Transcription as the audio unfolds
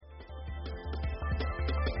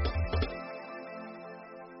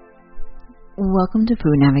Welcome to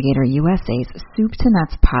Food Navigator USA's Soup to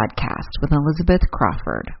Nuts podcast with Elizabeth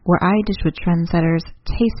Crawford, where I dish with trendsetters,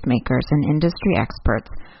 tastemakers, and industry experts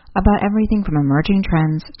about everything from emerging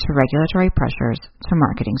trends to regulatory pressures to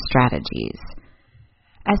marketing strategies.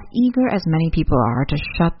 As eager as many people are to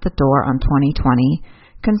shut the door on 2020,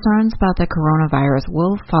 concerns about the coronavirus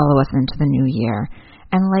will follow us into the new year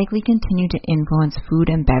and likely continue to influence food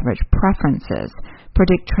and beverage preferences,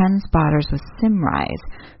 predict trend spotters with Simrise,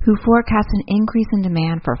 who forecast an increase in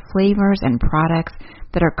demand for flavors and products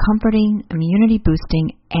that are comforting,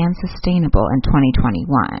 immunity-boosting, and sustainable in 2021.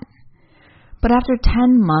 But after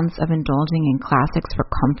 10 months of indulging in classics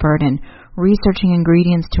for comfort and researching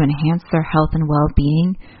ingredients to enhance their health and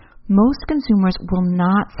well-being, most consumers will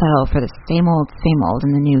not settle for the same old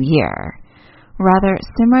in the new year. Rather,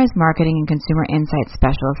 Simrise Marketing and Consumer Insights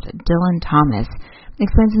Specialist Dylan Thomas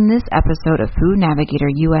explains in this episode of Food Navigator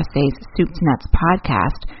USA's Soup to Nuts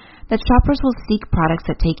podcast that shoppers will seek products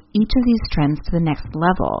that take each of these trends to the next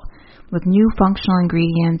level, with new functional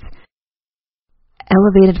ingredients,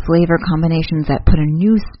 elevated flavor combinations that put a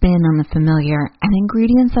new spin on the familiar, and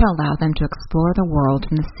ingredients that allow them to explore the world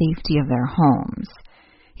from the safety of their homes.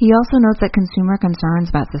 He also notes that consumer concerns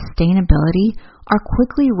about sustainability are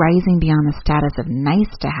quickly rising beyond the status of nice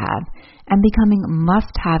to have and becoming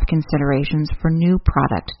must-have considerations for new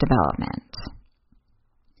product development.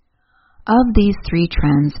 Of these three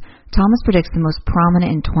trends, Thomas predicts the most prominent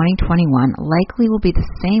in 2021 likely will be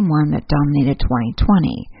the same one that dominated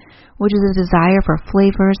 2020, which is a desire for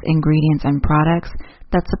flavors, ingredients, and products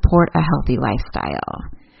that support a healthy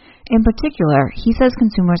lifestyle. In particular, he says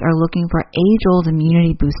consumers are looking for age-old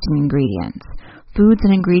immunity-boosting ingredients, foods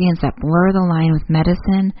and ingredients that blur the line with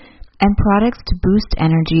medicine, and products to boost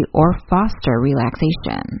energy or foster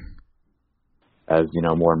relaxation. As you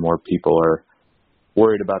know, more and more people are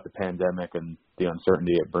worried about the pandemic and the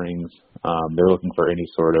uncertainty it brings. They're looking for any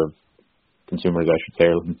sort of, consumers I should say,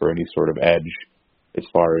 are looking for any sort of edge as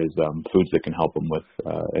far as foods that can help them with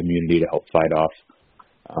immunity to help fight off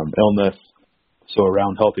illness. So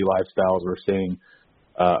around healthy lifestyles, we're seeing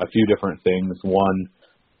a few different things. One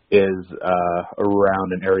is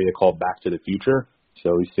around an area called Back to the Future.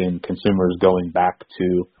 So we've seen consumers going back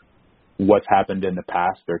to what's happened in the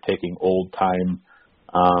past. They're taking old-time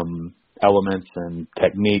elements and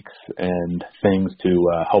techniques and things to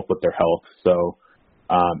help with their health. So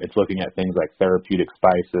it's looking at things like therapeutic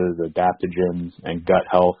spices, adaptogens, and gut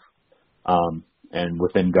health. And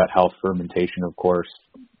within gut health, fermentation, of course,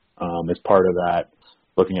 as part of that,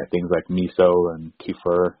 looking at things like miso and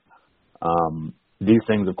kefir. These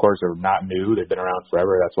things, of course, are not new. They've been around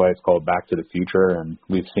forever. That's why it's called Back to the Future. And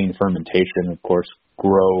we've seen fermentation, of course,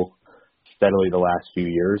 grow steadily the last few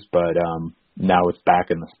years, but now it's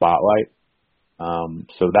back in the spotlight.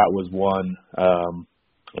 So that was one.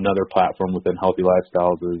 Another platform within healthy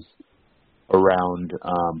lifestyles is around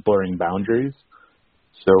blurring boundaries.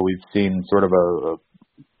 So we've seen sort of a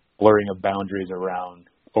blurring of boundaries around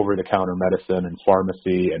over-the-counter medicine and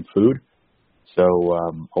pharmacy and food. So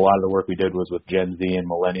a lot of the work we did was with Gen Z and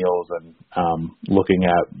millennials and looking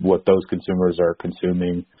at what those consumers are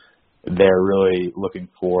consuming. They're really looking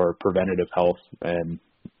for preventative health and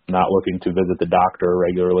not looking to visit the doctor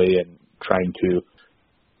regularly and trying to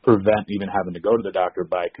prevent even having to go to the doctor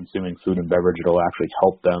by consuming food and beverage. It'll actually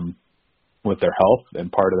help them with their health. And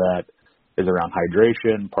part of that is around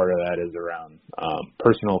hydration. Part of that is around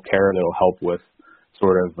personal care that'll help with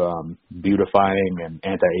sort of beautifying and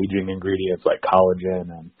anti-aging ingredients like collagen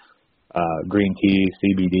and green tea,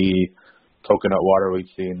 CBD, coconut water we've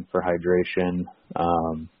seen for hydration,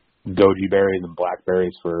 goji berries and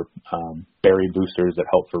blackberries for berry boosters that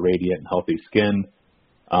help for radiant and healthy skin.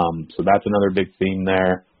 So that's another big theme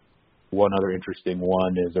there. One other interesting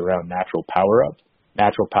one is around natural power-up.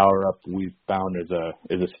 Natural power-up we've found is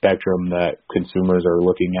a spectrum that consumers are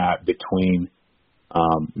looking at between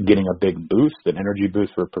getting a big boost, an energy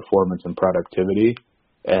boost for performance and productivity,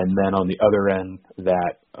 and then on the other end,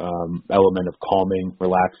 that element of calming,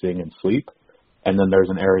 relaxing, and sleep. And then there's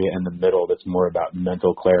an area in the middle that's more about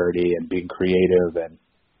mental clarity and being creative and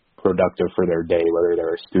productive for their day, whether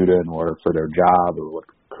they're a student or for their job or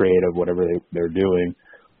creative, whatever they're doing.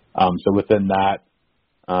 So within that,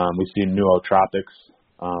 we've seen nootropics,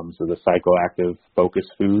 so the psychoactive focus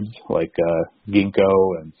foods like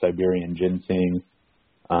ginkgo and Siberian ginseng.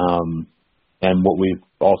 And what we've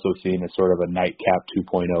also seen is sort of a nightcap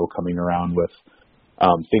 2.0 coming around with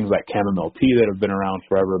things like chamomile tea that have been around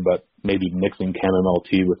forever, but maybe mixing chamomile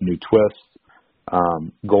tea with new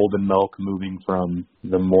twists. Golden milk moving from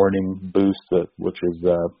the morning boost, which is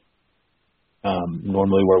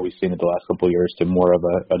normally where we've seen it the last couple of years, to more of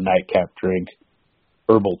a nightcap drink.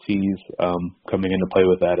 herbal teas coming into play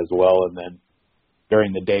with that as well. And then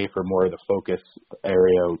during the day for more of the focus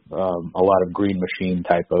area, a lot of green machine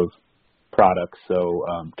type of products. So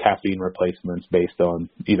caffeine replacements based on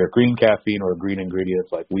either green caffeine or green ingredients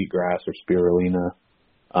like wheatgrass or spirulina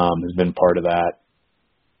has been part of that.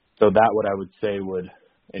 So that what I would say would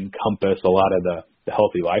encompass a lot of the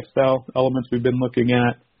healthy lifestyle elements we've been looking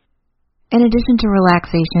at. In addition to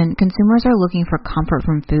relaxation, consumers are looking for comfort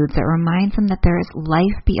from foods that reminds them that there is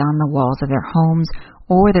life beyond the walls of their homes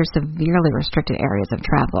or their severely restricted areas of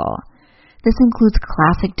travel. This includes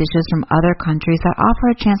classic dishes from other countries that offer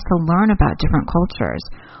a chance to learn about different cultures,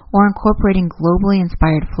 or incorporating globally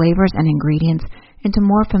inspired flavors and ingredients into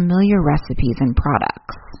more familiar recipes and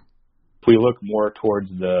products. If we look more towards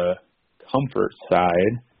the comfort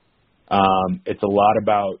side, it's a lot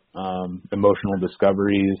about emotional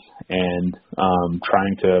discoveries and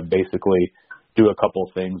trying to basically do a couple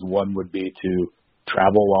things. One would be to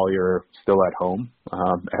travel while you're still at home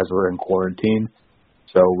as we're in quarantine.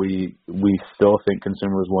 So we still think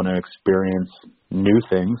consumers want to experience new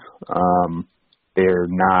things. They're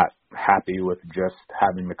not happy with just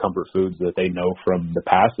having the comfort foods that they know from the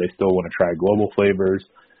past. They still want to try global flavors.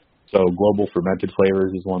 So global fermented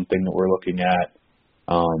flavors is one thing that we're looking at.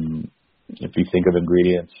 If you think of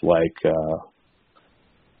ingredients like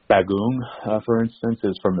bagoong, for instance,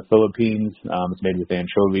 is from the Philippines. It's made with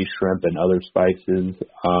anchovy, shrimp, and other spices.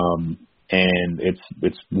 And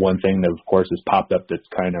it's one thing that, of course, has popped up that's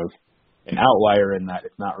kind of an outlier in that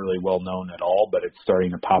it's not really well known at all, but it's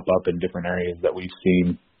starting to pop up in different areas that we've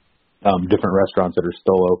seen different restaurants that are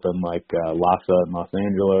still open, like Lhasa in Los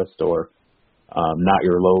Angeles, or Not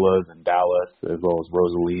Your Lola's in Dallas, as well as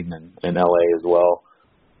Rosaline in LA as well.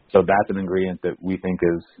 So that's an ingredient that we think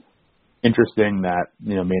is interesting that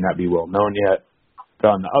may not be well known yet. But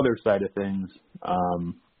on the other side of things,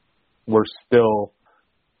 we're still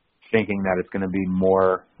thinking that it's going to be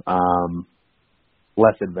more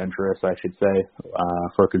less adventurous, I should say,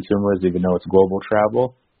 for consumers, even though it's global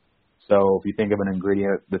travel. So if you think of an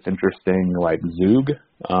ingredient that's interesting, like zoog,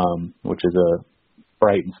 which is a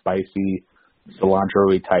bright and spicy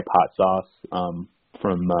cilantro-y type hot sauce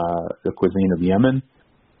from the cuisine of Yemen,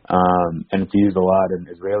 and it's used a lot in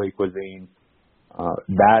Israeli cuisine.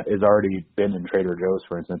 That has already been in Trader Joe's,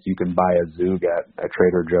 for instance. You can buy a zoog at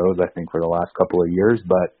Trader Joe's, I think, for the last couple of years,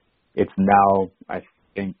 but it's now, I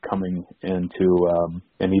think, coming into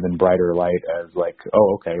an even brighter light as like,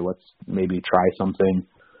 oh, okay, let's maybe try something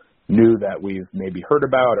new that we've maybe heard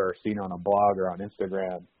about or seen on a blog or on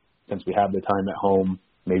Instagram. Since we have the time at home,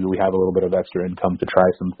 maybe we have a little bit of extra income to try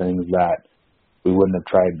some things that we wouldn't have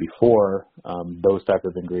tried before. Those type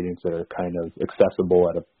of ingredients that are kind of accessible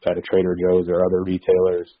at a Trader Joe's or other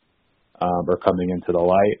retailers are coming into the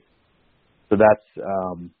light. So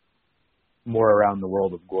that's more around the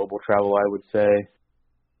world of global travel, I would say.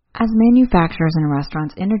 As manufacturers and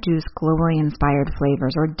restaurants introduce globally inspired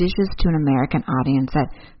flavors or dishes to an American audience that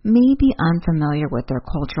may be unfamiliar with their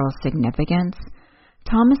cultural significance,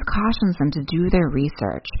 Thomas cautions them to do their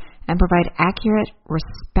research and provide accurate,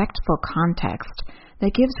 respectful context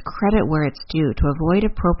that gives credit where it's due to avoid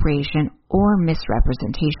appropriation or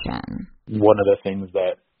misrepresentation. One of the things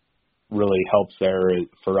that really helps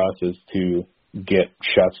for us is to get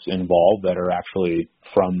chefs involved that are actually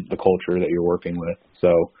from the culture that you're working with. So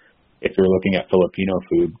if you're looking at Filipino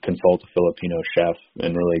food, consult a Filipino chef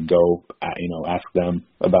and really go, ask them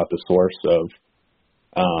about the source of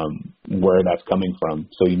where that's coming from.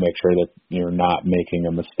 So you make sure that you're not making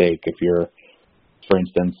a mistake. If you're, for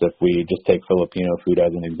instance, if we just take Filipino food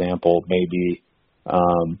as an example, maybe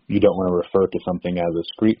you don't want to refer to something as a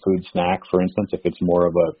street food snack, for instance, if it's more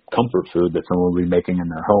of a comfort food that someone will be making in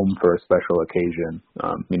their home for a special occasion,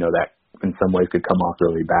 that in some ways could come off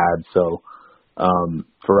really bad. So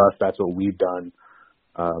for us, that's what we've done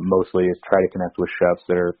mostly is try to connect with chefs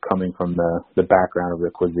that are coming from the background of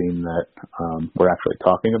the cuisine that we're actually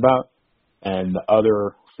talking about. And the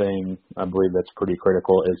other thing I believe that's pretty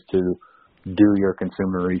critical is to do your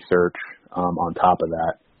consumer research on top of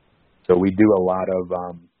that. So we do a lot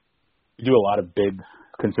of big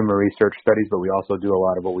consumer research studies, but we also do a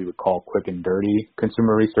lot of what we would call quick and dirty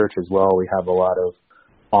consumer research as well. We have a lot of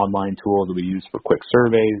online tools that we use for quick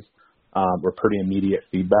surveys. We're pretty immediate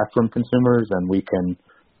feedback from consumers, and we can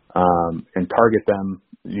and target them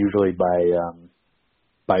usually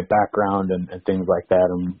by background and things like that.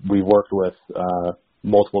 And we worked with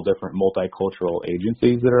multiple different multicultural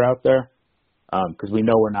agencies that are out there because we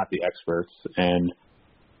know we're not the experts. And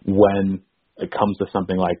when it comes to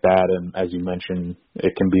something like that, and as you mentioned,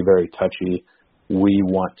 it can be very touchy, we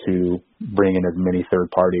want to bring in as many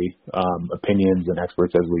third-party opinions and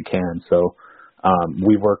experts as we can. So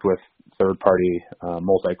We've worked with third-party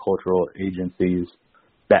multicultural agencies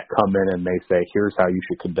that come in and they say, here's how you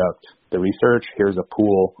should conduct the research. Here's a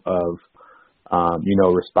pool of,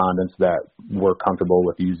 respondents that we're comfortable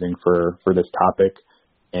with using for this topic.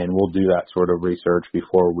 And we'll do that sort of research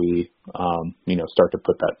before we, start to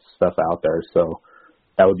put that stuff out there. So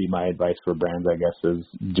that would be my advice for brands, I guess, is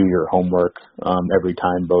do your homework every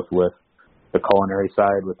time, both with the culinary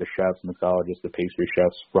side, with the chefs, mixologists, the pastry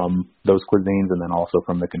chefs from those cuisines, and then also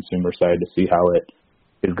from the consumer side to see how it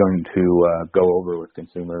is going to go over with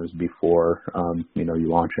consumers before, you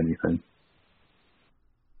launch anything.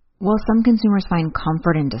 While some consumers find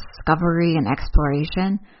comfort in discovery and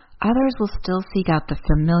exploration, others will still seek out the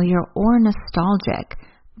familiar or nostalgic,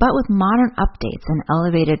 but with modern updates and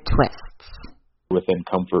elevated twists. Within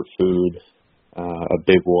comfort food, a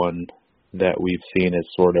big one that we've seen is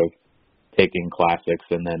sort of taking classics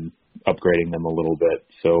and then upgrading them a little bit.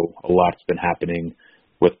 So a lot's been happening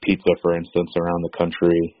with pizza, for instance, around the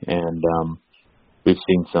country, and we've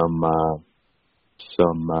seen some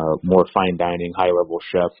more fine dining, high level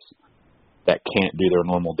chefs that can't do their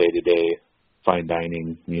normal day-to-day fine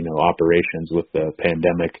dining, operations with the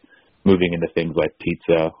pandemic, moving into things like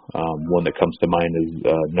pizza. One that comes to mind is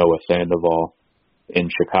Noah Sandoval in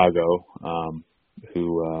Chicago,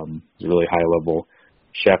 who is a really high level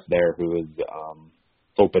chef there who has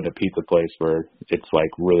opened a pizza place where it's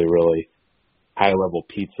like really, really high level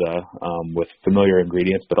pizza with familiar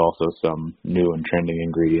ingredients, but also some new and trending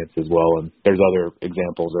ingredients as well. And there's other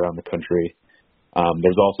examples around the country.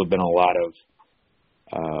 There's also been a lot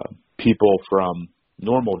of people from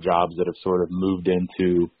normal jobs that have sort of moved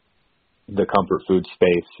into the comfort food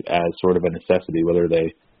space as sort of a necessity, whether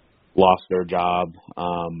they lost their job.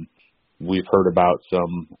 We've heard about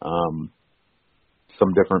some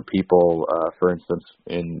different people, for instance,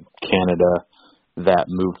 in Canada that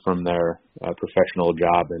moved from their professional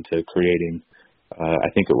job into creating, I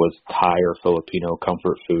think it was Thai or Filipino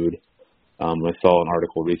comfort food. I saw an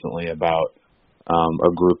article recently about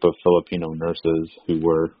a group of Filipino nurses who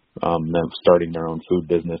were starting their own food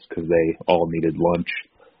business because they all needed lunch,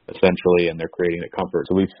 essentially, and they're creating a comfort.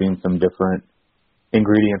 So we've seen some different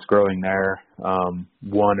ingredients growing there.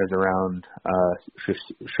 One is around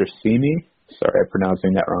sashimi. Sorry, I'm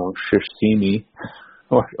pronouncing that wrong. Sashimi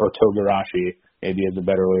or togarashi, maybe is a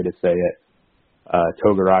better way to say it.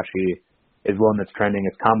 Togarashi is one that's trending.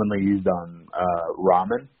 It's commonly used on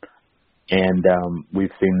ramen, and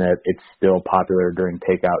we've seen that it's still popular during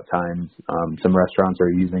takeout times. Some restaurants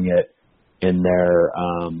are using it in their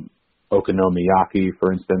okonomiyaki,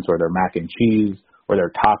 for instance, or their mac and cheese, or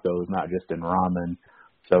their tacos, not just in ramen.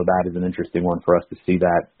 So that is an interesting one for us to see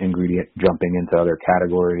that ingredient jumping into other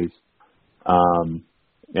categories. And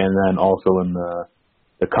then also in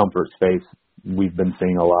the comfort space, we've been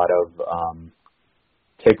seeing a lot of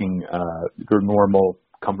taking your normal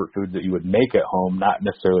comfort foods that you would make at home, not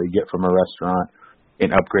necessarily get from a restaurant,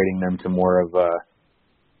 and upgrading them to more of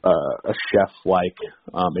a chef-like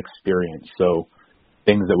experience. So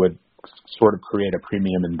things that would sort of create a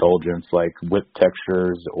premium indulgence, like whip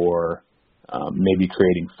textures, or maybe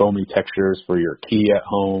creating foamy textures for your tea at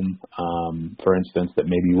home, for instance, that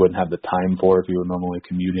maybe you wouldn't have the time for if you were normally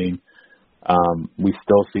commuting. We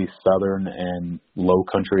still see Southern and Low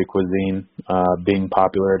Country cuisine being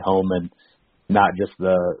popular at home, and not just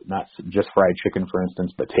fried chicken, for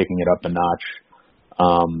instance, but taking it up a notch,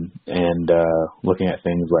 and looking at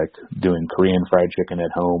things like doing Korean fried chicken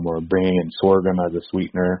at home, or bringing in sorghum as a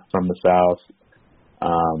sweetener from the South.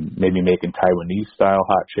 Maybe making Taiwanese style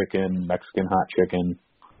hot chicken, Mexican hot chicken,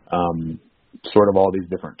 sort of all these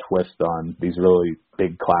different twists on these really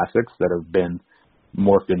big classics that have been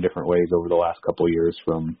morphed in different ways over the last couple of years,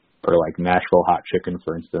 for like Nashville hot chicken,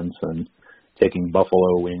 for instance, and taking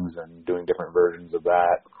buffalo wings and doing different versions of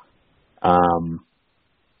that.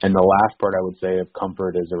 And the last part I would say of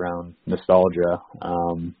comfort is around nostalgia.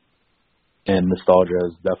 And nostalgia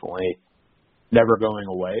is definitely never going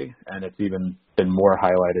away, and it's even been more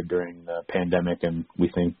highlighted during the pandemic, and we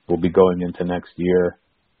think will be going into next year.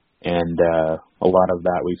 And a lot of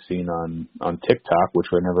that we've seen on TikTok, which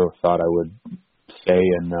I never thought I would say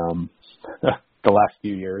in the last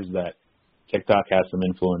few years, that TikTok has some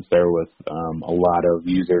influence there with a lot of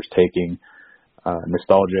users taking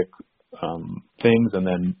nostalgic things and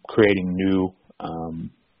then creating new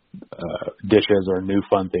dishes or new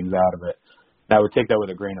fun things out of it. And I would take that with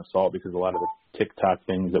a grain of salt, because a lot of the TikTok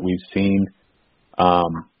things that we've seen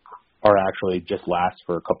are actually just last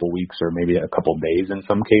for a couple weeks or maybe a couple days in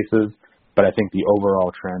some cases. But I think the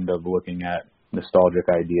overall trend of looking at nostalgic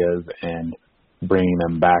ideas and bringing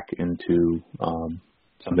them back into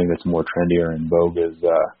something that's more trendy or in vogue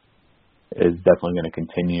is definitely going to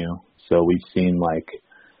continue. So we've seen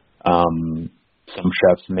some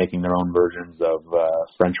chefs making their own versions of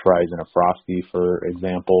French fries in a Frosty, for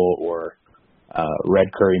example, or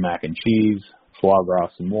red curry mac and cheese, foie gras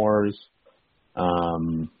s'mores,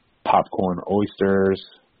 popcorn oysters,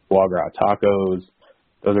 foie gras tacos.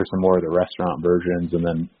 Those are some more of the restaurant versions, and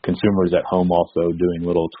then consumers at home also doing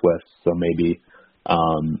little twists. So maybe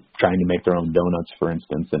trying to make their own donuts, for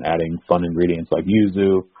instance, and adding fun ingredients like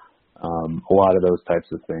yuzu. A lot of those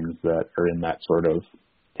types of things that are in that sort of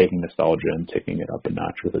taking nostalgia and taking it up a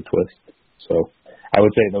notch with a twist. So I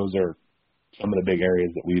would say those are some of the big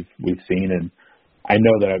areas that we've seen, and I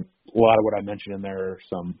know that a lot of what I mentioned in there are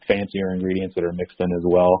some fancier ingredients that are mixed in as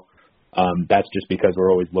well. That's just because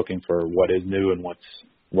we're always looking for what is new and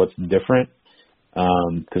what's different,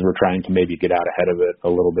 because we're trying to maybe get out ahead of it a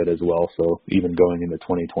little bit as well. So even going into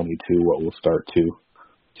 2022, what will start to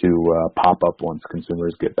pop up once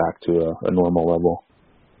consumers get back to a normal level.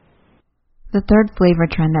 The third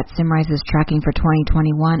flavor trend that Symrise is tracking for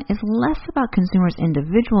 2021 is less about consumers'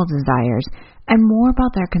 individual desires and more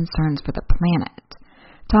about their concerns for the planet.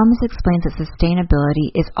 Thomas explains that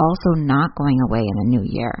sustainability is also not going away in the new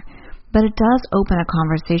year, but it does open a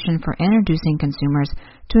conversation for introducing consumers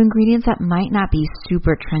to ingredients that might not be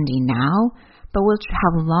super trendy now, but which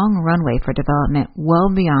have long runway for development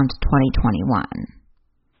well beyond 2021.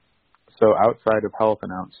 So outside of health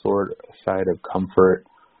and outside of comfort,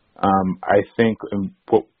 I think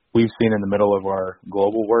what we've seen in the middle of our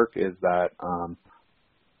global work is that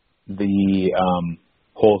the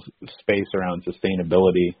whole space around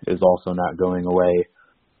sustainability is also not going away.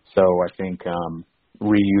 So I think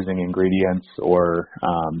reusing ingredients or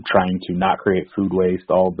trying to not create food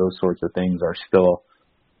waste, all of those sorts of things are still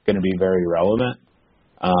going to be very relevant.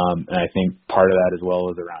 And I think part of that as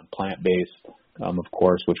well is around plant-based, of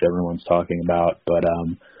course, which everyone's talking about. But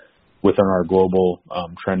within our global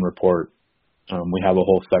trend report, we have a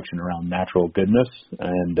whole section around natural goodness,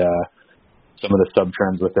 and some of the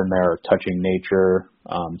sub-trends within there are touching nature,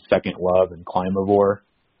 second love, and climavore.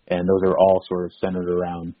 And those are all sort of centered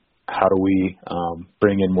around how do we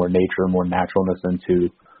bring in more nature, more naturalness into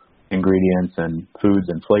ingredients and foods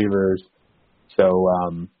and flavors. So,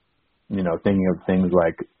 thinking of things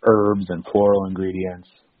like herbs and floral ingredients,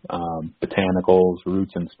 botanicals,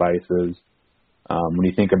 roots and spices. When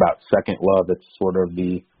you think about second love, it's sort of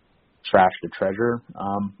the trash to treasure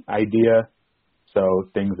idea. So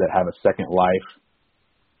things that have a second life.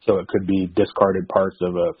 So it could be discarded parts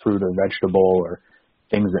of a fruit or vegetable, or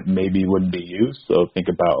things that maybe wouldn't be used. So think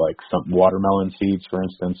about like some watermelon seeds, for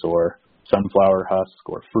instance, or sunflower husk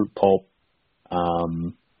or fruit pulp.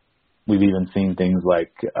 We've even seen things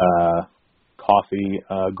like coffee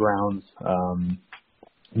grounds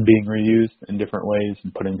being reused in different ways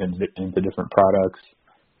and put into different products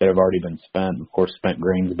that have already been spent. Of course, spent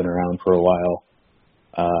grains have been around for a while.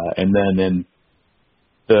 And then in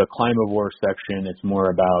the climavore section, it's more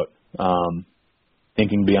about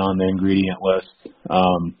thinking beyond the ingredient list,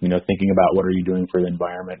 thinking about what are you doing for the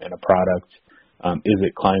environment in a product. Is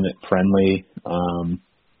it climate friendly?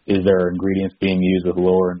 Is there ingredients being used with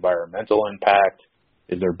lower environmental impact?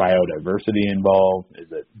 Is there biodiversity involved? Is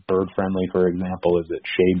it bird friendly, for example? Is it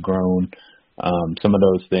shade grown? Some of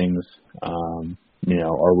those things,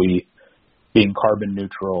 are we being carbon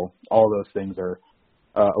neutral? All those things are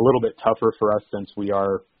a little bit tougher for us since we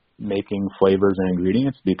are making flavors and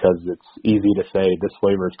ingredients, because it's easy to say this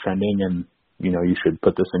flavor is trending and, you should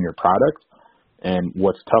put this in your product. And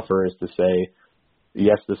what's tougher is to say,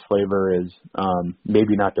 yes, this flavor is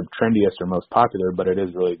maybe not the trendiest or most popular, but it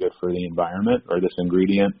is really good for the environment, or this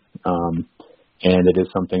ingredient. And it is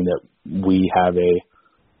something that we have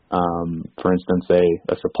for instance,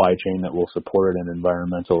 a supply chain that will support it in an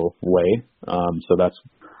environmental way. So that's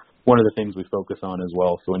one of the things we focus on as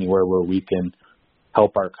well. So anywhere where we can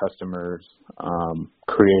help our customers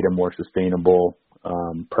create a more sustainable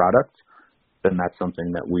product, then that's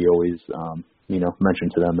something that we always, mention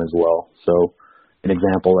to them as well. So an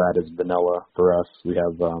example of that is vanilla for us. We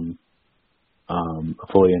have a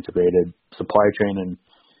fully integrated supply chain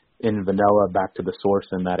in vanilla back to the source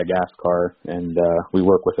in Madagascar, and we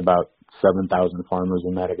work with about 7,000 farmers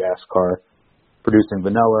in Madagascar producing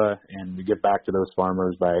vanilla, and we give back to those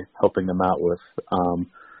farmers by helping them out with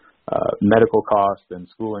medical costs and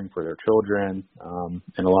schooling for their children,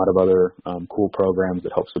 and a lot of other cool programs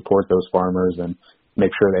that help support those farmers and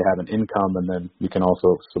make sure they have an income, and then we can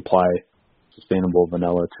also supply sustainable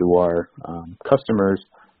vanilla to our customers,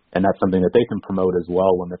 and that's something that they can promote as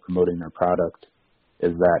well when they're promoting their product,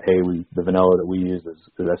 is that, hey, the vanilla that we use is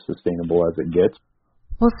as sustainable as it gets.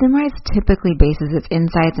 Well, Simrise typically bases its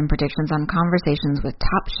insights and predictions on conversations with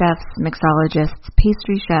top chefs, mixologists,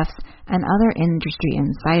 pastry chefs, and other industry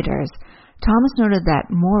insiders. Thomas noted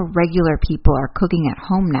that more regular people are cooking at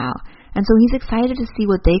home now, and so he's excited to see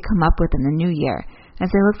what they come up with in the new year as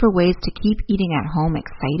they look for ways to keep eating at home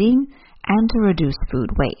exciting and to reduce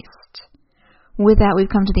food waste. With that,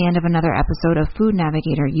 we've come to the end of another episode of Food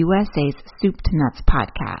Navigator USA's Soup to Nuts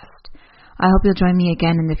podcast. I hope you'll join me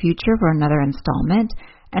again in the future for another installment,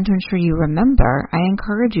 and to ensure you remember, I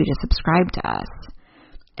encourage you to subscribe to us.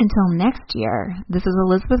 Until next year, this is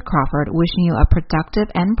Elizabeth Crawford wishing you a productive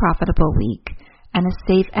and profitable week and a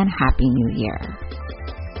safe and happy new year.